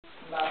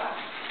Bye-bye.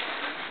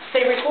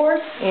 Say record?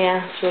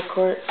 Yeah,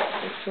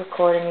 it's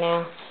recording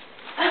now.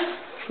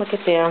 Look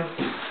at them.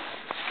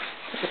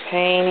 The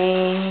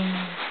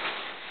painting.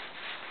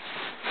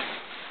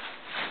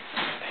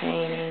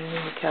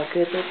 Look how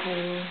good they're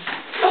painting.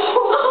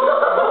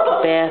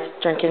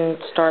 Beth drinking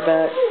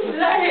Starbucks.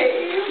 An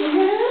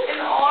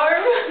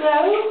arm?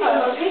 No,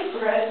 a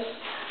paintbrush.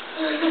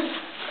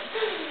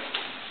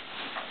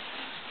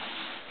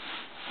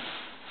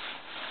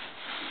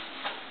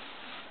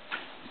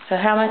 So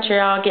how much are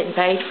y'all getting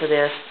paid for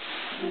this?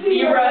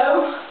 0.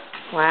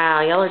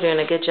 Wow, y'all are doing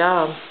a good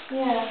job.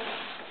 Yeah.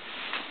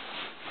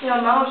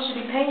 Yeah, Mom should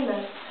be paying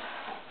this.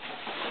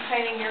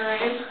 Painting your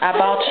room. I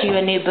bought you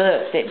a new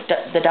book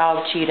that the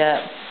dog chewed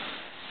up.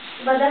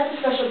 But that's a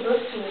special book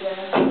to me,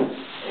 then.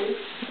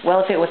 Well,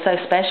 if it was so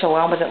special,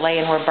 why was it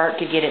laying where Bert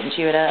could get it and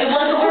chew it up? It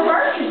wasn't where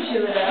Bert could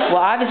chew it up.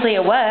 Well, obviously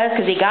it was,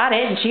 because he got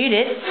it and chewed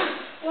it.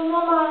 Well,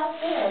 Mama,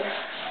 there.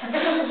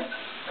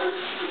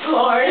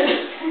 Lord.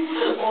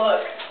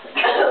 Look.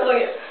 Look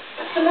at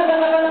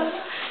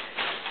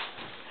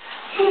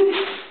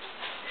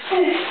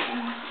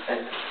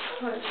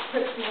Let's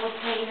put some more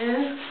paint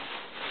in.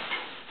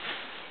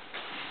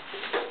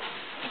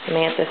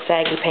 Samantha's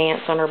saggy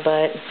pants on her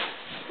butt.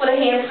 Put a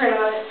handprint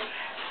on it.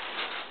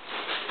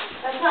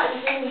 That's not the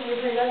same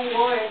handprint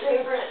anymore. It's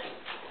different.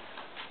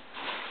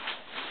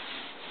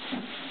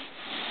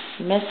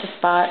 You missed a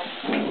spot.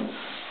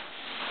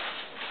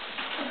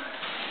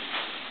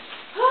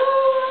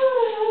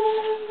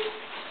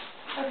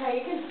 Okay,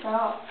 you can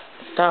stop.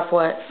 Stop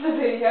what? The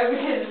video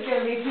because it's going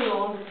to be too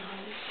long.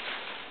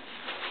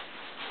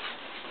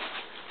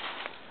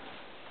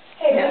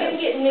 Hey, we're going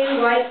to get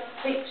new light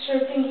fixture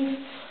thingies.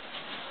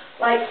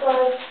 Light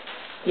plugs.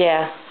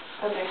 Yeah.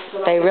 Okay.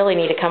 So They really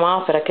need to come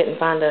off, but I couldn't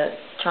find a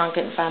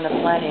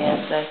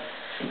flathead. So,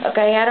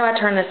 okay, how do I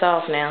turn this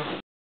off now?